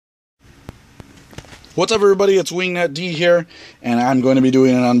What's up, everybody? It's WingnutD here, and I'm going to be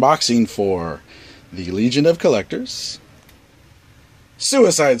doing an unboxing for the Legion of Collectors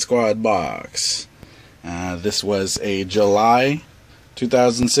Suicide Squad box. This was a July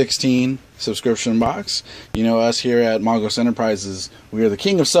 2016 subscription box. You know us here at Magos Enterprises, we are the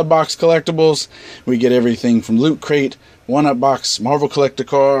king of sub-box collectibles. We get everything from Lootcrate, 1UP box, Marvel Collector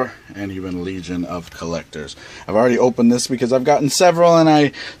Core, and even Legion of Collectors. I've already opened this because I've gotten several and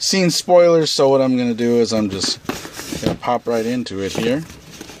I've seen spoilers, so what I'm going to do is I'm just going to pop right into it here.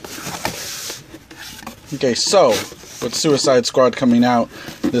 Okay, so with Suicide Squad coming out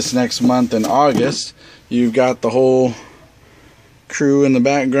this next month in August, you've got the whole crew in the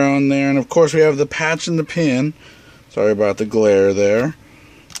background there, and of course we have the patch and the pin. Sorry about the glare there.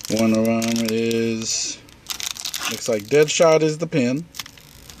 One of them is, looks like Deadshot is the pin,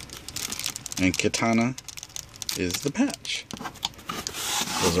 and Katana is the patch.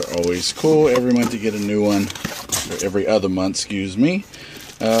 Those are always cool. Every month you get a new one, or every other month, excuse me.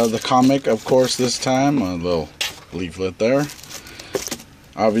 The comic, of course, this time, a little leaflet there.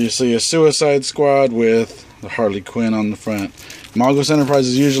 Obviously a Suicide Squad with the Harley Quinn on the front. Magos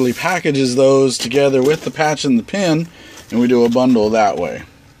Enterprises usually packages those together with the patch and the pin, and we do a bundle that way.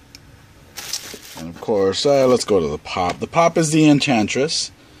 And of course, let's go to the pop. The pop is the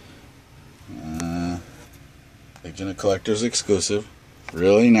Enchantress. Legion of Collectors exclusive.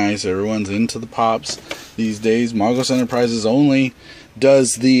 Really nice. Everyone's into the pops these days. Magos Enterprises only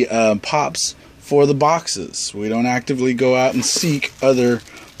does the pops for the boxes. We don't actively go out and seek other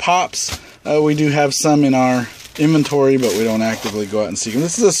pops. We do have some in our inventory, but we don't actively go out and seek them.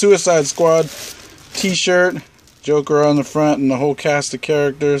 This is a Suicide Squad t-shirt. Joker on the front and the whole cast of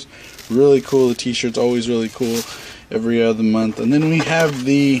characters. Really cool. The t-shirt's always really cool every other month. And then we have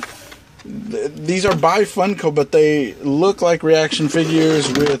these are by Funko, but they look like reaction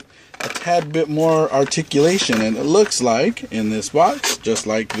figures with a tad bit more articulation, and it looks like in this box, just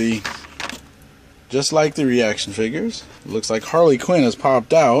like the reaction figures, it looks like Harley Quinn has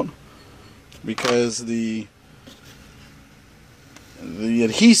popped out because the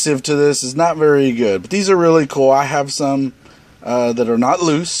adhesive to this is not very good. But these are really cool. I have some that are not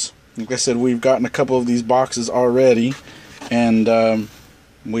loose. Like I said, we've gotten a couple of these boxes already, and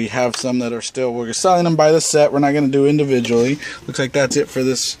we have some that are still, we're selling them by the set. We're not going to do individually. Looks like that's it for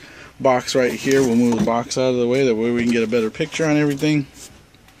this box right here. We'll move the box out of the way, that way we can get a better picture on everything.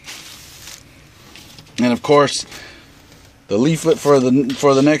 And of course, the leaflet for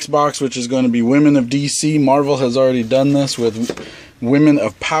the next box, which is going to be Women of DC. Marvel has already done this with Women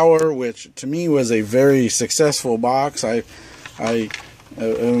of Power, which to me was a very successful box. I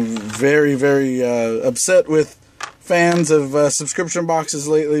am very, very upset with fans of subscription boxes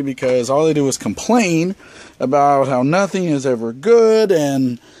lately, because all they do is complain about how nothing is ever good,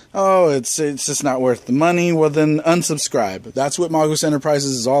 and oh, it's just not worth the money. Well, then unsubscribe. That's what Magos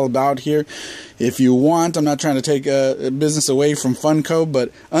Enterprises is all about here. If you want, I'm not trying to take a business away from Funko,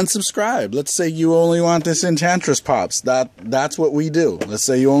 but unsubscribe. Let's say you only want this Enchantress pops. That's what we do. Let's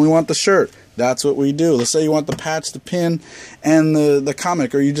say you only want the shirt. That's what we do. Let's say you want the patch, the pin, and the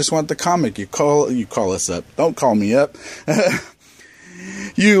comic, or you just want the comic. You call us up. Don't call me up.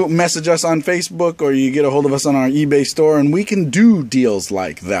 You message us on Facebook, or you get a hold of us on our eBay store, and we can do deals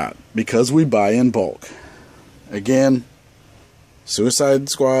like that because we buy in bulk. Again, Suicide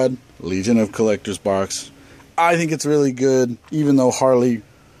Squad, Legion of Collectors box. I think it's really good, even though Harley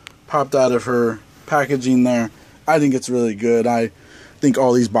popped out of her packaging there. I think it's really good. I think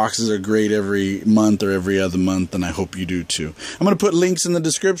all these boxes are great every month or every other month, and I hope you do too. I'm going to put links in the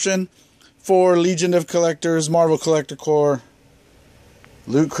description for Legion of Collectors, Marvel Collector Core,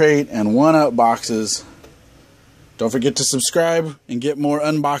 Lootcrate, and 1UP boxes. Don't forget to subscribe and get more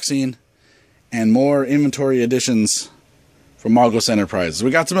unboxing and more inventory additions from Magos Enterprises. We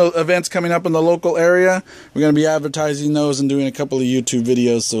got some events coming up in the local area. We're going to be advertising those and doing a couple of YouTube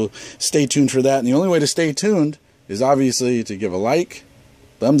videos, so stay tuned for that. And the only way to stay tuned is obviously to give a like,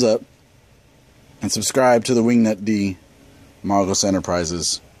 thumbs up, and subscribe to the WingnutD Magos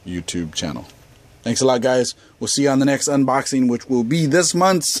Enterprises YouTube channel. Thanks a lot, guys. We'll see you on the next unboxing, which will be this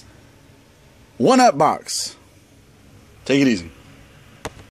month's 1UP box. Take it easy.